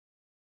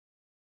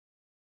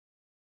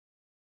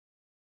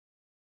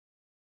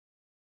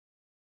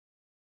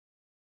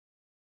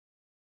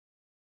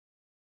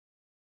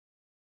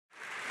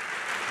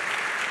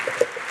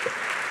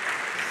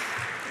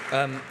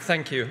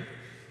Thank you.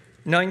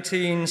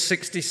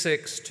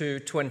 1966 to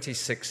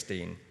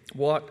 2016.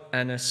 What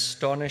an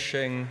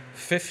astonishing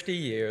 50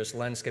 years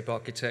landscape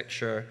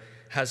architecture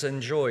has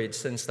enjoyed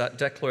since that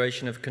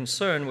declaration of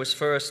concern was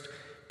first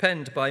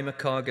penned by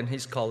McHugh and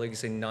his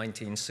colleagues in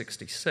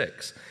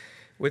 1966,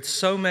 with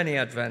so many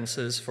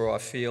advances for our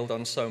field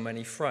on so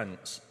many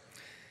fronts.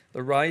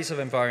 The rise of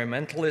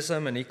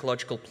environmentalism and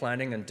ecological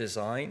planning and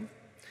design,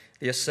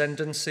 the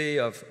ascendancy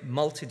of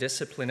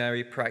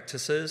multidisciplinary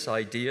practices,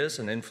 ideas,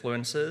 and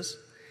influences,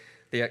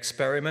 the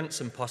experiments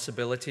and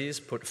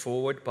possibilities put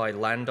forward by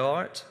land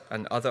art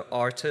and other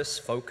artists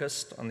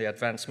focused on the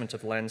advancement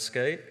of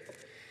landscape,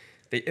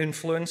 the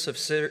influence of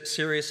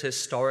serious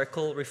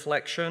historical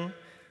reflection,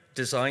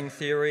 design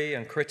theory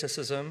and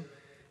criticism,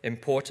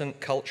 important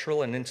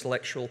cultural and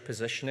intellectual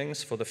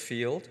positionings for the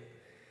field,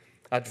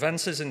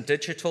 advances in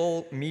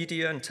digital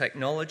media and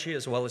technology,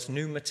 as well as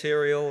new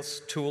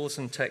materials, tools,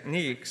 and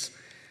techniques,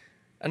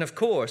 and of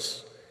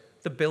course,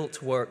 the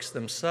built works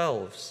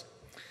themselves.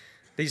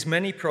 These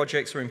many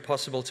projects are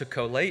impossible to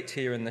collate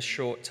here in this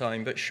short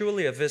time, but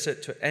surely a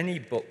visit to any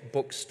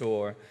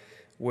bookstore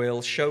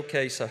will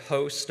showcase a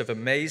host of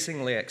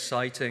amazingly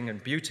exciting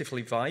and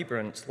beautifully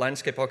vibrant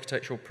landscape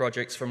architectural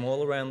projects from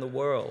all around the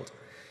world.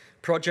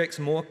 Projects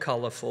more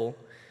colorful,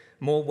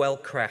 more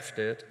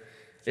well-crafted,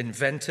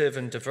 inventive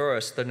and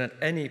diverse than at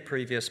any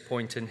previous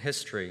point in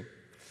history.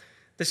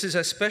 This is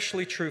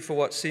especially true for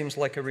what seems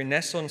like a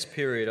renaissance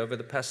period over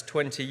the past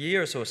 20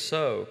 years or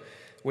so,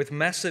 with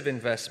massive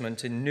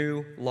investment in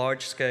new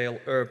large-scale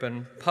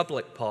urban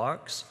public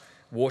parks,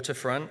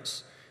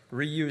 waterfronts,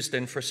 reused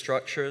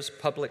infrastructures,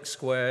 public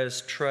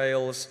squares,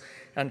 trails,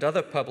 and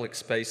other public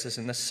spaces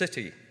in the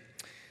city.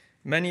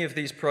 Many of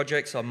these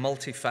projects are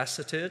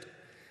multifaceted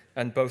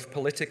and both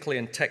politically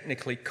and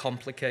technically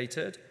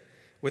complicated,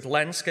 with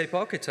landscape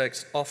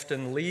architects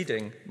often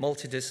leading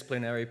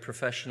multidisciplinary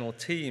professional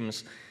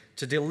teams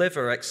to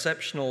deliver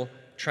exceptional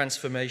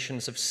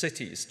transformations of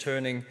cities,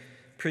 turning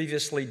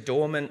previously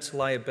dormant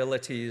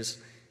liabilities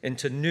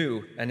into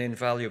new and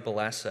invaluable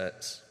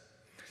assets.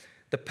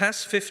 The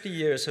past 50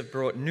 years have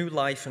brought new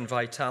life and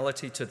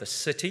vitality to the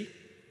city,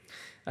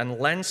 and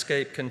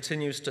landscape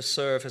continues to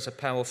serve as a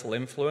powerful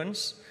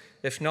influence,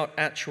 if not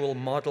actual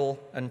model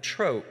and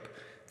trope,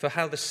 for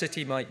how the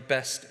city might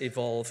best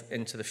evolve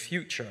into the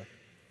future.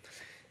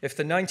 If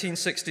the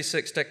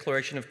 1966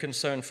 Declaration of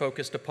Concern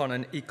focused upon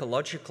an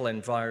ecological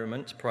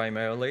environment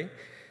primarily,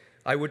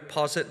 I would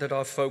posit that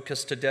our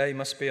focus today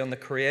must be on the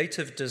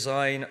creative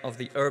design of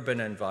the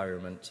urban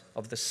environment,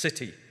 of the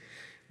city,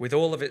 with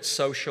all of its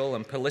social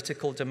and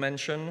political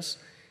dimensions,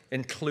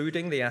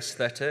 including the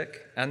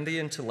aesthetic and the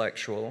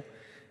intellectual,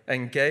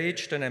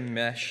 engaged and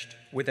enmeshed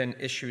within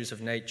issues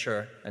of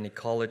nature and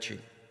ecology.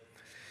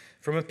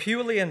 From a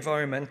purely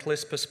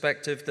environmentalist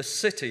perspective, the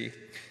city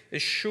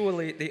is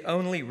surely the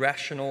only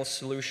rational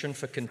solution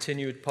for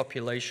continued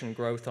population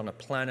growth on a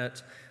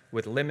planet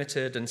with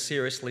limited and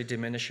seriously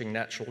diminishing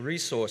natural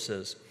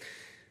resources.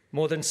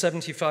 More than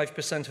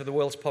 75% of the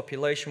world's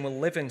population will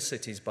live in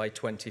cities by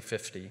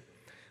 2050.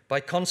 By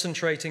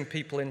concentrating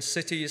people in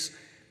cities,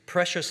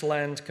 precious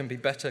land can be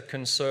better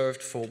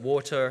conserved for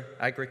water,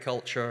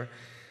 agriculture,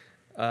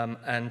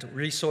 and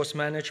resource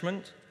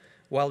management,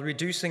 while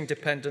reducing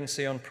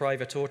dependency on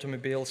private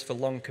automobiles for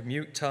long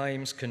commute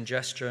times,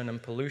 congestion,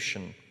 and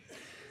pollution.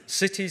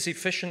 Cities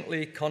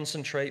efficiently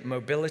concentrate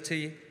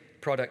mobility,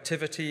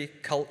 productivity,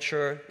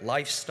 culture,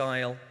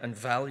 lifestyle, and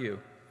value.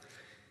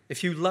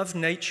 If you love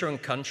nature and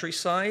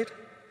countryside,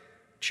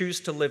 choose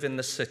to live in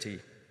the city.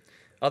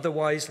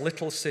 Otherwise,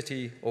 little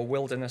city or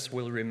wilderness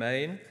will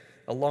remain,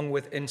 along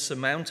with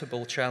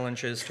insurmountable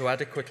challenges to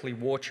adequately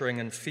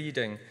watering and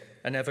feeding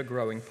an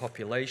ever-growing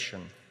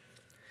population.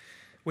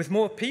 With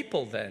more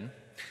people, then,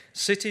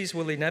 cities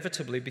will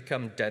inevitably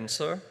become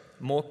denser,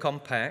 more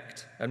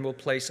compact, and will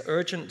place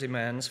urgent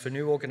demands for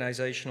new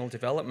organizational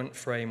development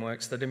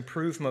frameworks that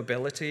improve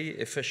mobility,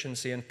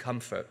 efficiency, and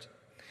comfort.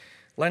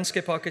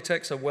 Landscape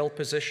architects are well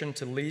positioned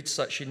to lead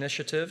such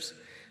initiatives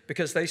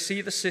because they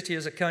see the city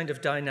as a kind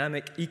of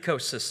dynamic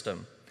ecosystem,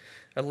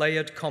 a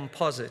layered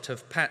composite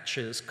of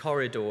patches,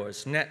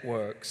 corridors,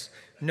 networks,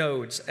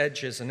 nodes,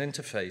 edges, and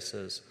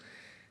interfaces,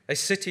 a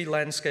city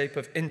landscape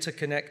of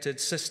interconnected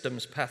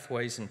systems,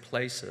 pathways, and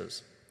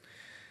places.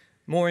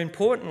 More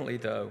importantly,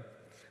 though,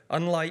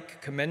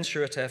 unlike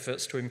commensurate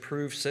efforts to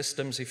improve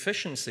systems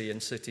efficiency in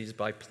cities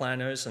by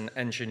planners and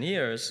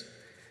engineers,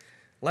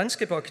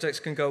 landscape architects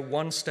can go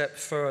one step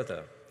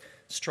further,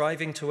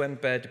 striving to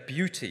embed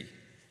beauty,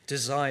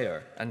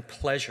 desire, and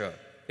pleasure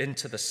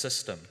into the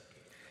system.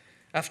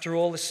 After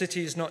all, the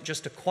city is not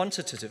just a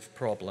quantitative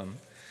problem,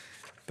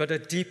 but a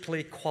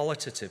deeply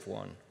qualitative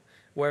one,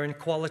 wherein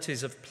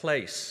qualities of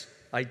place,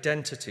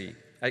 identity,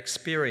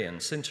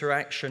 experience,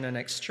 interaction, and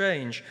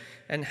exchange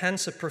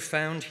enhance a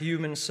profound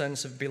human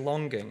sense of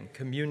belonging,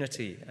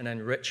 community, and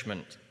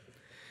enrichment.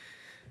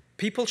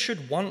 People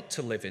should want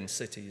to live in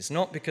cities,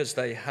 not because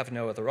they have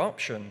no other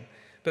option,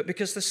 but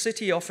because the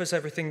city offers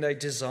everything they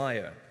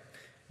desire: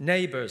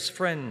 Neighbors,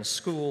 friends,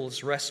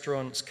 schools,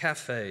 restaurants,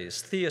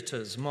 cafes,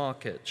 theaters,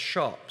 markets,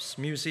 shops,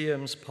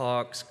 museums,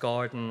 parks,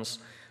 gardens,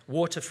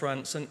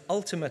 waterfronts, and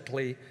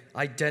ultimately,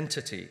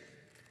 identity.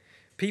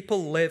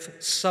 People live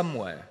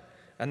somewhere,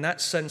 and that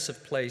sense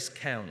of place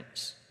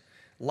counts.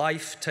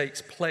 Life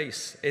takes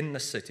place in the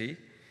city.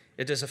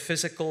 It is a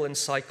physical and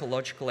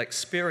psychological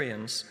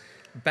experience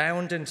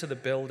bound into the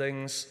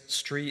buildings,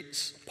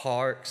 streets,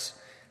 parks,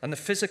 and the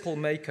physical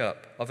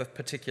makeup of a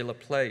particular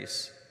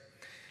place.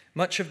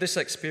 Much of this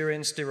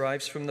experience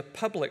derives from the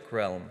public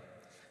realm,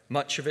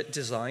 much of it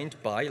designed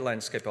by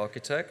landscape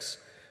architects,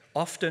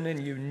 often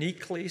in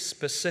uniquely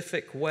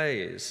specific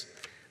ways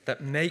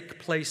that make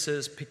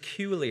places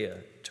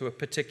peculiar to a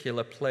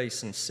particular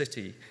place and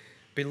city,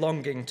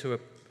 belonging to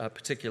a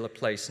particular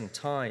place and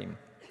time.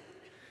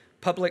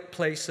 Public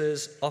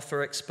places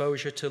offer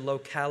exposure to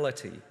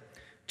locality,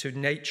 to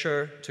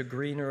nature, to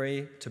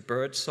greenery, to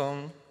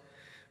birdsong,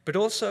 but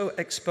also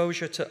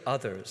exposure to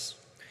others,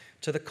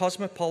 to the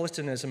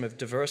cosmopolitanism of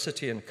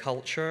diversity and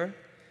culture,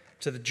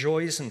 to the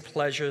joys and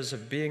pleasures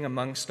of being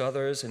amongst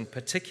others in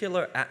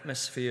particular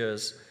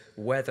atmospheres,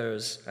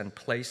 weathers, and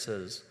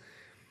places.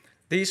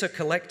 These are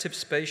collective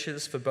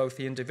spaces for both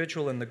the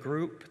individual and the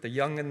group, the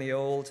young and the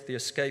old, the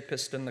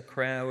escapist and the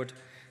crowd,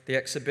 the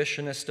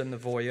exhibitionist and the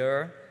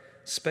voyeur,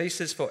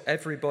 spaces for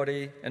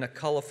everybody in a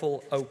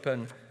colorful,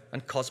 open,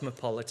 and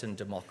cosmopolitan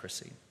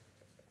democracy.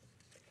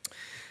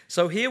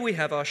 So here we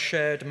have our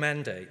shared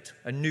mandate,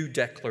 a new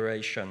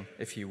declaration,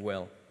 if you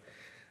will.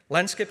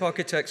 Landscape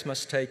architects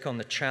must take on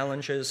the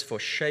challenges for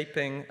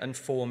shaping and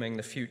forming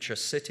the future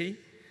city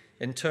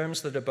in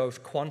terms that are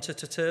both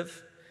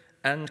quantitative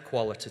and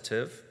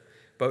qualitative,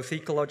 both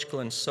ecological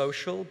and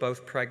social,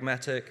 both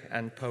pragmatic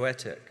and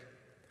poetic.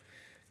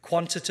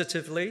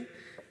 Quantitatively,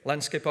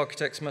 landscape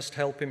architects must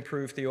help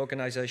improve the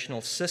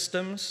organizational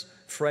systems,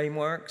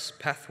 frameworks,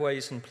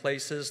 pathways, and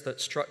places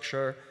that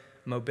structure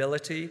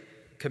mobility,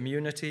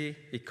 community,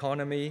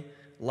 economy,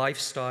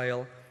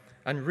 lifestyle,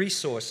 and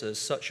resources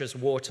such as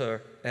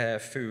water, air,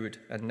 food,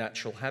 and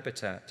natural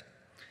habitat.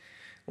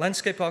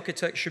 Landscape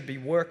architects should be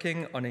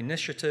working on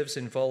initiatives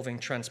involving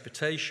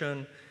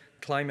transportation,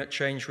 climate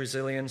change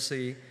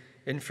resiliency,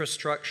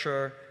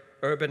 infrastructure,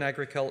 urban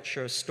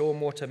agriculture,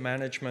 stormwater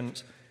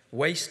management,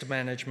 waste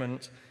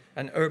management,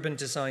 and urban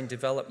design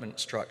development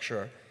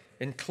structure,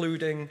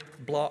 including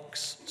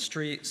blocks,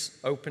 streets,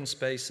 open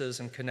spaces,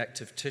 and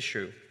connective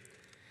tissue.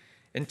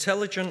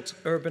 Intelligent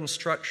urban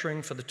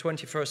structuring for the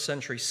 21st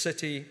century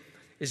city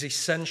is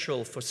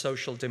essential for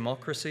social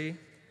democracy,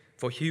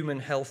 for human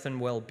health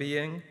and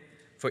well-being,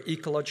 for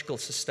ecological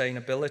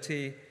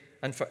sustainability,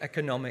 and for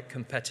economic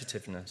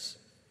competitiveness.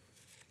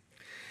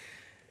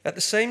 At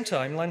the same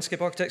time,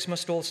 landscape architects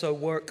must also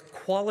work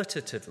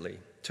qualitatively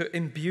to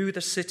imbue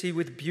the city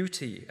with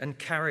beauty and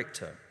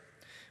character,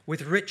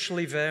 with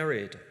richly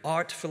varied,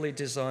 artfully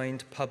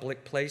designed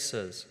public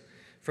places,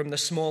 from the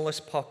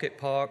smallest pocket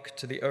park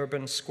to the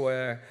urban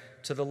square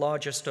to the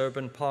largest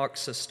urban park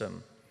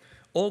system,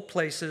 all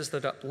places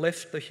that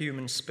uplift the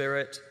human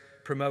spirit,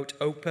 promote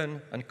open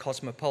and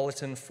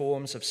cosmopolitan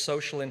forms of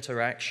social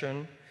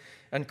interaction,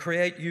 and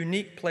create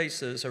unique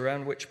places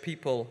around which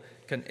people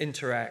can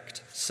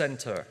interact,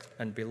 center,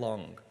 and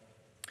belong.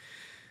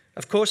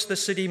 Of course, the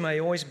city may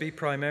always be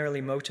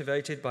primarily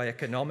motivated by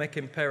economic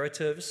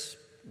imperatives,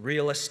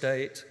 real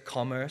estate,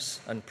 commerce,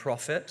 and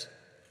profit.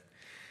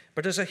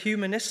 But as a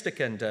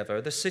humanistic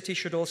endeavor, the city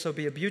should also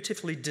be a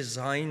beautifully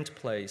designed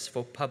place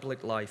for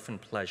public life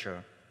and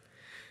pleasure.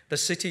 The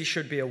city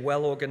should be a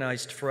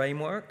well-organized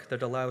framework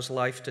that allows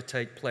life to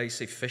take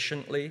place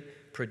efficiently,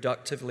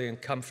 productively,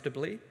 and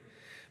comfortably.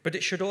 But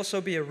it should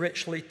also be a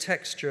richly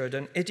textured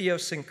and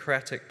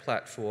idiosyncratic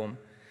platform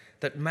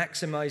that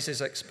maximizes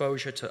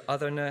exposure to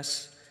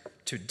otherness,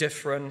 to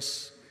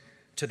difference,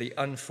 to the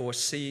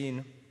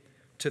unforeseen,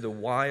 to the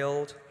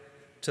wild,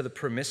 to the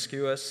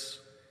promiscuous,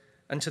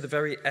 and to the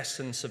very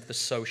essence of the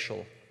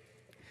social.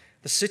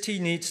 The city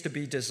needs to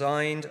be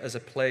designed as a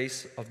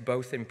place of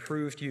both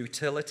improved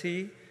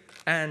utility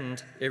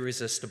and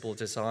irresistible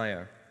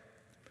desire.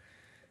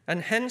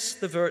 And hence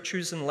the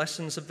virtues and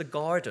lessons of the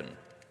garden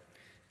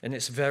in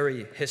its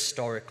very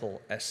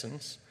historical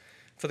essence.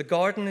 For the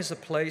garden is a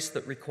place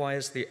that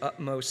requires the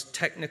utmost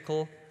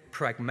technical,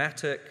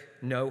 pragmatic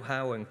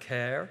know-how and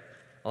care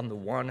on the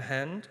one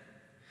hand,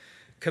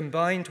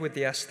 combined with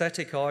the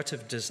aesthetic art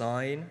of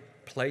design,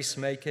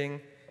 placemaking,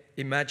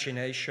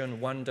 imagination,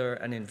 wonder,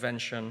 and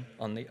invention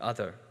on the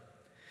other.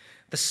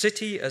 The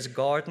city as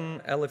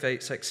garden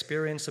elevates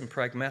experience and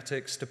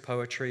pragmatics to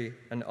poetry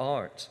and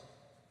art.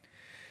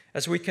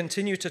 As we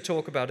continue to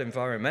talk about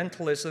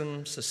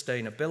environmentalism,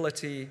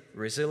 sustainability,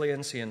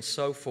 resiliency, and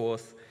so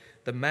forth,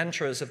 the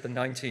mantras of the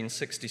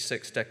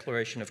 1966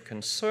 Declaration of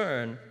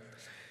Concern,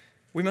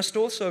 we must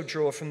also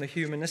draw from the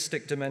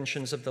humanistic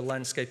dimensions of the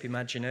landscape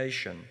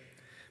imagination,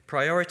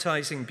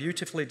 prioritizing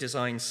beautifully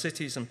designed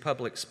cities and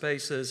public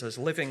spaces as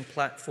living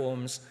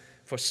platforms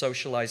for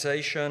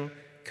socialization,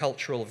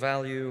 cultural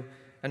value,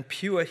 and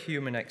pure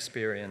human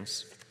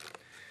experience.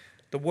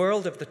 The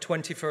world of the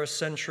 21st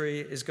century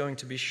is going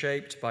to be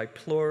shaped by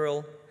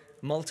plural,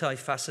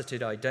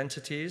 multifaceted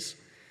identities,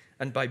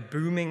 and by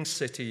booming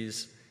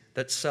cities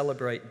that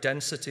celebrate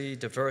density,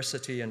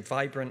 diversity, and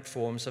vibrant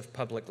forms of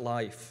public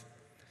life.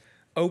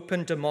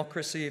 Open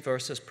democracy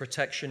versus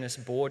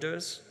protectionist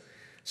borders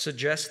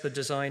suggests the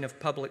design of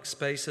public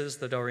spaces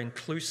that are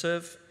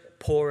inclusive,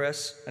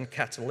 porous, and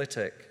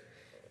catalytic,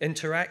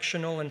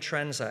 interactional and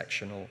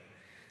transactional,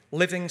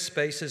 living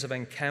spaces of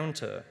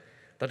encounter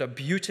that are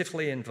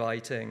beautifully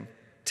inviting,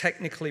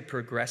 technically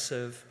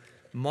progressive,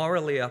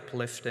 morally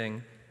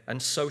uplifting,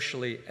 and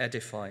socially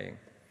edifying.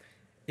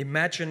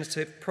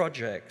 Imaginative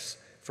projects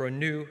for a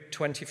new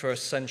 21st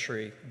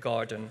century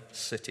garden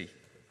city.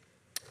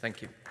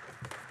 Thank you.